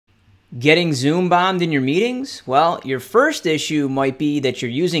Getting Zoom bombed in your meetings? Well, your first issue might be that you're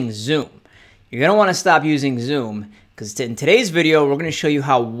using Zoom. You're going to want to stop using Zoom because in today's video, we're going to show you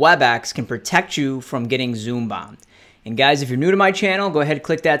how Webex can protect you from getting Zoom bombed. And guys, if you're new to my channel, go ahead and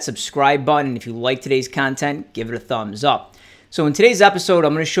click that subscribe button. If you like today's content, give it a thumbs up. So in today's episode,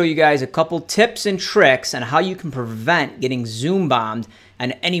 I'm going to show you guys a couple tips and tricks on how you can prevent getting Zoom bombed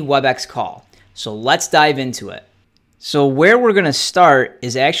on any Webex call. So let's dive into it. So where we're going to start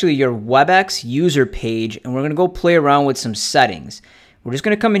is actually your Webex user page, and we're going to go play around with some settings. We're just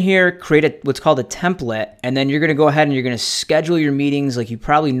going to come in here, create what's called a template, and then you're going to go ahead and you're going to schedule your meetings like you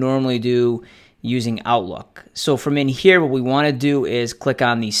probably normally do using Outlook. So from in here, what we want to do is click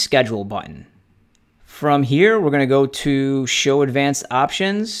on the schedule button. From here, we're going to go to show advanced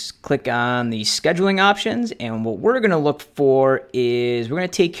options, click on the scheduling options, and what we're going to look for is we're going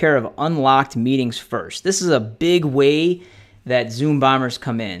to take care of unlocked meetings first. This is a big way that Zoom bombers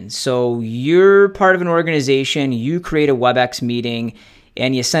come in. So you're part of an organization, you create a Webex meeting,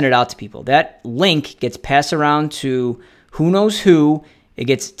 and you send it out to people. That link gets passed around to who knows who. It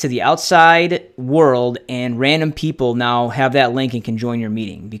gets to the outside world, and random people now have that link and can join your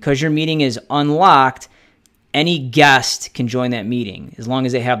meeting. Because your meeting is unlocked, any guest can join that meeting as long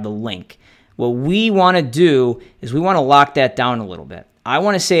as they have the link. What we want to do is we want to lock that down a little bit. I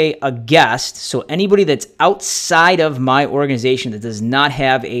want to say a guest, so anybody that's outside of my organization that does not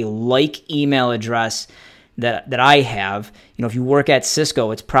have a like email address that I have. You know, if you work at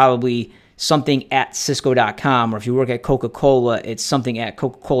Cisco, it's probably something at cisco.com, or if you work at Coca-Cola, it's something at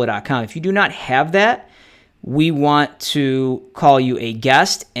coca-cola.com. If you do not have that, we want to call you a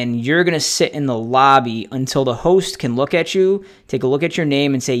guest, and you're going to sit in the lobby until the host can look at you, take a look at your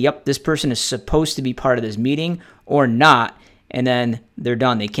name, and say, yep, this person is supposed to be part of this meeting or not, and then they're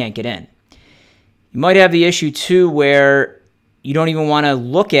done. They can't get in. You might have the issue, too, where you don't even want to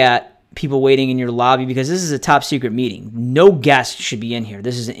look at people waiting in your lobby because this is a top secret meeting. No guests should be in here.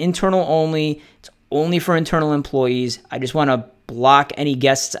 This is an internal only. It's only for internal employees. I just want to block any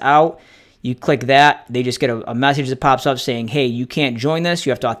guests out. You click that, they just get a message that pops up saying, hey, you can't join this.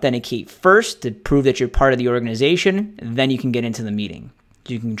 You have to authenticate first to prove that you're part of the organization. Then you can get into the meeting.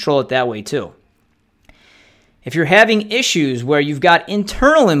 You can control it that way too. If you're having issues where you've got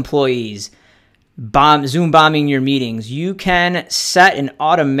internal employees Zoom bombing your meetings, you can set an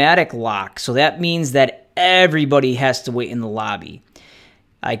automatic lock. So that means that everybody has to wait in the lobby.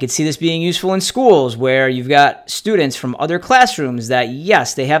 I could see this being useful in schools where you've got students from other classrooms that,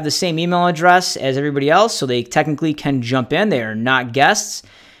 yes, they have the same email address as everybody else, so they technically can jump in. They are not guests,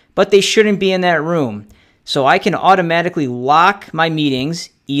 but they shouldn't be in that room. So I can automatically lock my meetings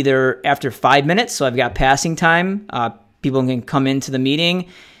either after 5 minutes, so I've got passing time. People can come into the meeting.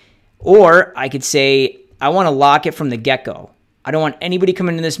 Or I could say, I want to lock it from the get-go. I don't want anybody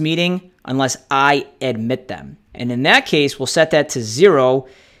coming into this meeting unless I admit them. And in that case, we'll set that to 0.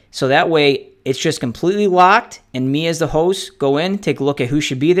 So that way, it's just completely locked. And me as the host, go in, take a look at who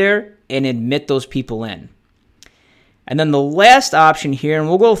should be there, and admit those people in. And then the last option here, and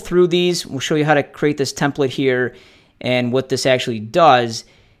we'll go through these. We'll show you how to create this template here and what this actually does,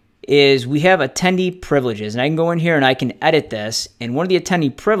 is we have attendee privileges. And I can go in here and I can edit this. And one of the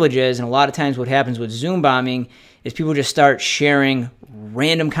attendee privileges, and a lot of times what happens with Zoom bombing, is people just start sharing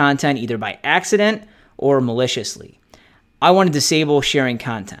random content either by accident or maliciously. I want to disable sharing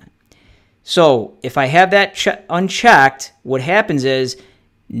content. So if I have that unchecked, what happens is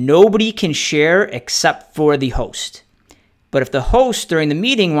nobody can share except for the host. But if the host during the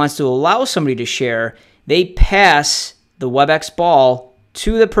meeting wants to allow somebody to share, they pass the Webex ball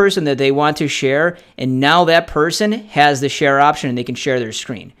to the person that they want to share, and now that person has the share option and they can share their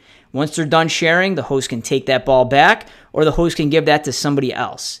screen. Once they're done sharing, the host can take that ball back, or the host can give that to somebody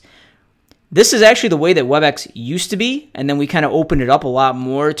else. This is actually the way that Webex used to be, and then we kind of opened it up a lot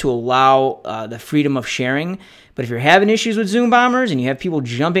more to allow the freedom of sharing. But if you're having issues with Zoom bombers and you have people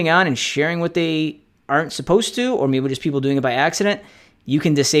jumping on and sharing what they aren't supposed to, or maybe just people doing it by accident, you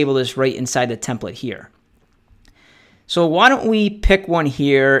can disable this right inside the template here. So why don't we pick one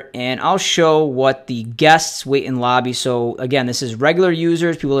here, and I'll show what the guests wait in lobby. So again, this is regular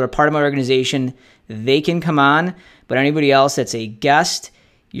users, people that are part of my organization, they can come on, but anybody else that's a guest,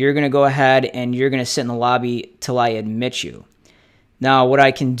 you're going to go ahead and you're going to sit in the lobby till I admit you. Now, what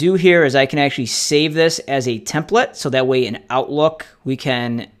I can do here is I can actually save this as a template, so that way in Outlook, we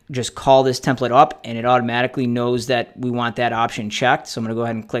can just call this template up, and it automatically knows that we want that option checked. So I'm going to go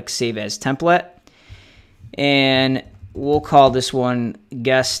ahead and click Save as Template, and we'll call this one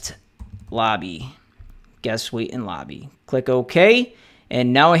Guest Lobby. Guest Wait in Lobby. Click OK,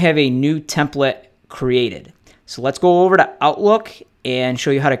 and now I have a new template created. So let's go over to Outlook, and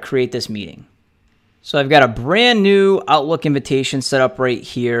show you how to create this meeting. So I've got a brand new Outlook invitation set up right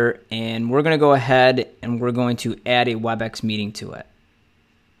here, and we're going to go ahead and we're going to add a Webex meeting to it.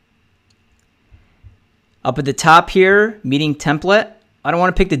 Up at the top here, meeting template. I don't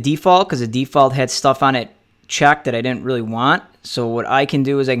want to pick the default because the default had stuff on it checked that I didn't really want. So what I can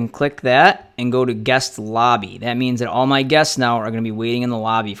do is I can click that and go to guest lobby. That means that all my guests now are going to be waiting in the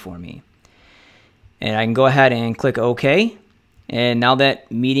lobby for me. And I can go ahead and click OK. And now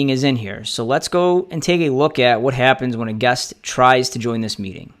that meeting is in here. So let's go and take a look at what happens when a guest tries to join this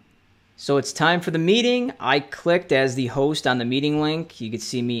meeting. So it's time for the meeting. I clicked as the host on the meeting link. You can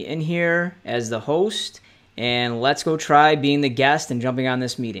see me in here as the host. And let's go try being the guest and jumping on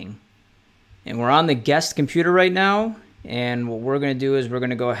this meeting. And we're on the guest computer right now. And what we're going to do is we're going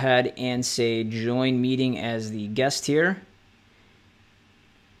to go ahead and say join meeting as the guest here.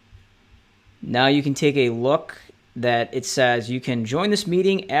 Now you can take a look that it says you can join this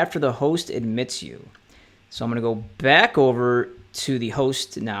meeting after the host admits you. So I'm going to go back over to the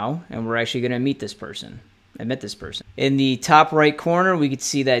host now, and we're actually going to admit this person. In the top right corner, we can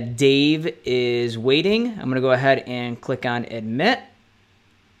see that Dave is waiting. I'm going to go ahead and click on admit.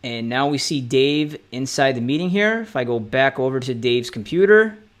 And now we see Dave inside the meeting here. If I go back over to Dave's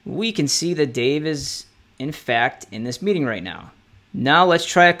computer, we can see that Dave is in fact in this meeting right now. Now let's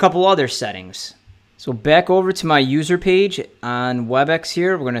try a couple other settings. So back over to my user page on Webex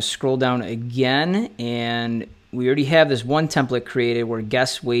here, we're going to scroll down again, and we already have this one template created where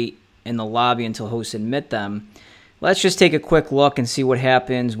guests wait in the lobby until hosts admit them. Let's just take a quick look and see what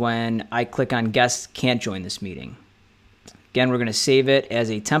happens when I click on guests can't join this meeting. Again, we're going to save it as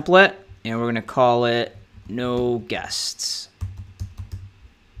a template, and we're going to call it no guests.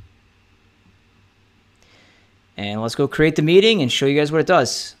 And let's go create the meeting and show you guys what it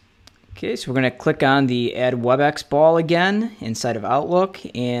does. Okay, so we're going to click on the Add Webex ball again inside of Outlook,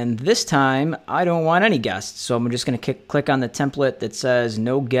 and this time I don't want any guests, so I'm just going to click on the template that says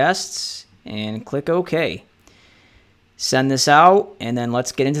no guests and click OK. Send this out, and then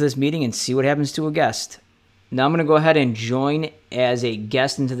let's get into this meeting and see what happens to a guest. Now I'm going to go ahead and join as a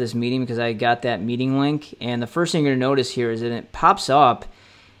guest into this meeting because I got that meeting link, and the first thing you're going to notice here is that it pops up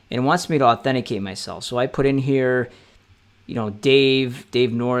and it wants me to authenticate myself. So I put in here, you know, Dave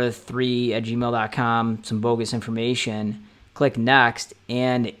North 3@gmail.com, some bogus information, click next,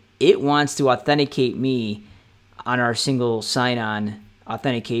 and it wants to authenticate me on our single sign-on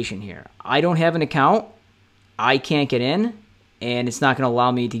authentication here. I don't have an account, I can't get in, and it's not going to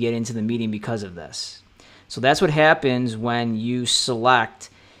allow me to get into the meeting because of this. So that's what happens when you select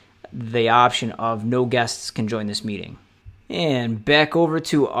the option of no guests can join this meeting. And back over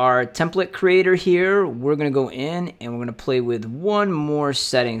to our template creator here, we're going to go in and we're going to play with one more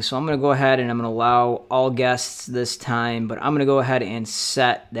setting. So I'm going to go ahead and I'm going to allow all guests this time, but I'm going to go ahead and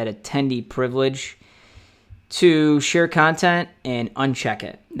set that attendee privilege to share content and uncheck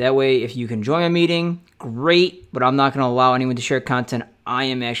it. That way, if you can join a meeting, great, but I'm not going to allow anyone to share content. I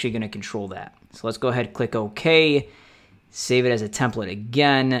am actually going to control that. So let's go ahead and click OK, save it as a template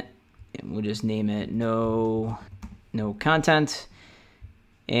again, and we'll just name it no content.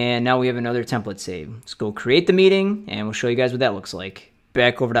 And now we have another template saved. Let's go create the meeting, and we'll show you guys what that looks like.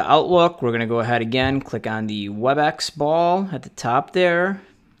 Back over to Outlook, we're going to go ahead again, click on the Webex ball at the top there,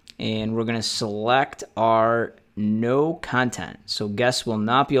 and we're going to select our no content. So guests will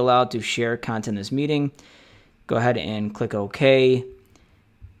not be allowed to share content in this meeting. Go ahead and click OK.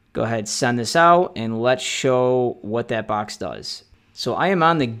 Go ahead, send this out, and let's show what that box does. So I am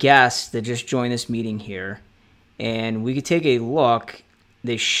on the guests that just joined this meeting here, and we could take a look.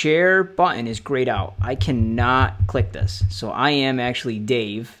 The share button is grayed out. I cannot click this. So I am actually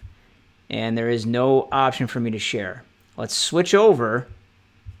Dave, and there is no option for me to share. Let's switch over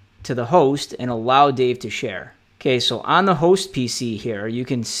to the host and allow Dave to share. Okay, so on the host PC here, you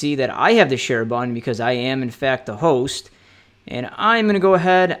can see that I have the share button because I am in fact the host. And I'm going to go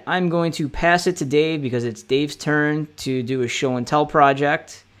ahead, I'm going to pass it to Dave because it's Dave's turn to do a show and tell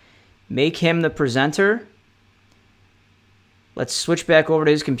project. Make him the presenter. Let's switch back over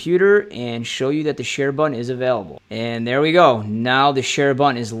to his computer and show you that the share button is available. And there we go. Now the share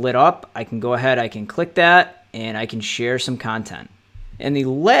button is lit up. I can go ahead, I can click that, and I can share some content. And the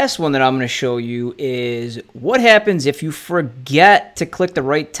last one that I'm going to show you is what happens if you forget to click the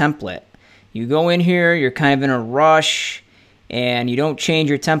right template. You go in here, you're kind of in a rush, and you don't change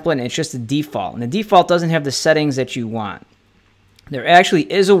your template, and it's just a default. And the default doesn't have the settings that you want. There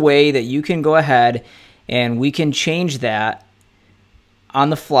actually is a way that you can go ahead and we can change that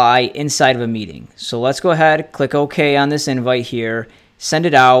on the fly inside of a meeting. So let's go ahead, click OK on this invite here, send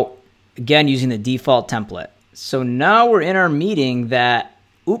it out, again using the default template. So now we're in our meeting that,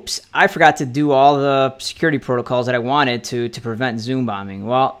 oops, I forgot to do all the security protocols that I wanted to prevent Zoom bombing.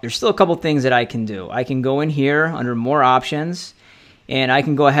 Well, there's still a couple things that I can do. I can go in here under more options, and I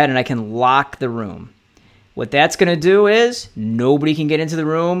can go ahead and I can lock the room. What that's going to do is nobody can get into the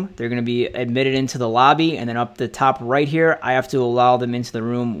room. They're going to be admitted into the lobby, and then up the top right here, I have to allow them into the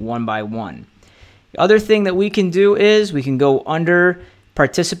room one by one. The other thing that we can do is we can go under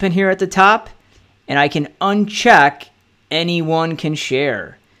participant here at the top, and I can uncheck anyone can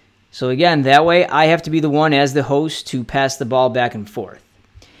share. So again, that way I have to be the one as the host to pass the ball back and forth.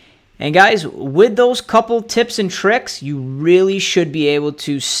 And guys, with those couple tips and tricks, you really should be able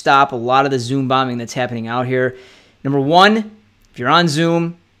to stop a lot of the Zoom bombing that's happening out here. Number one, if you're on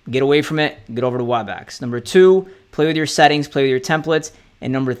Zoom, get away from it, get over to Webex. Number two, play with your settings, play with your templates.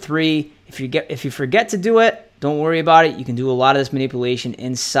 And number three, if you forget to do it, don't worry about it. You can do a lot of this manipulation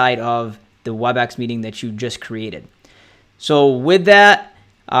inside of the Webex meeting that you just created. So with that,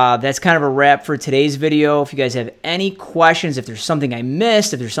 that's kind of a wrap for today's video. If you guys have any questions, if there's something I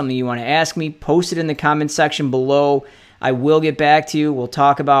missed, if there's something you want to ask me, post it in the comment section below. I will get back to you. We'll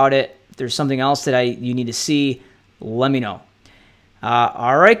talk about it. If there's something else that you need to see, let me know.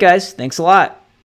 All right, guys. Thanks a lot.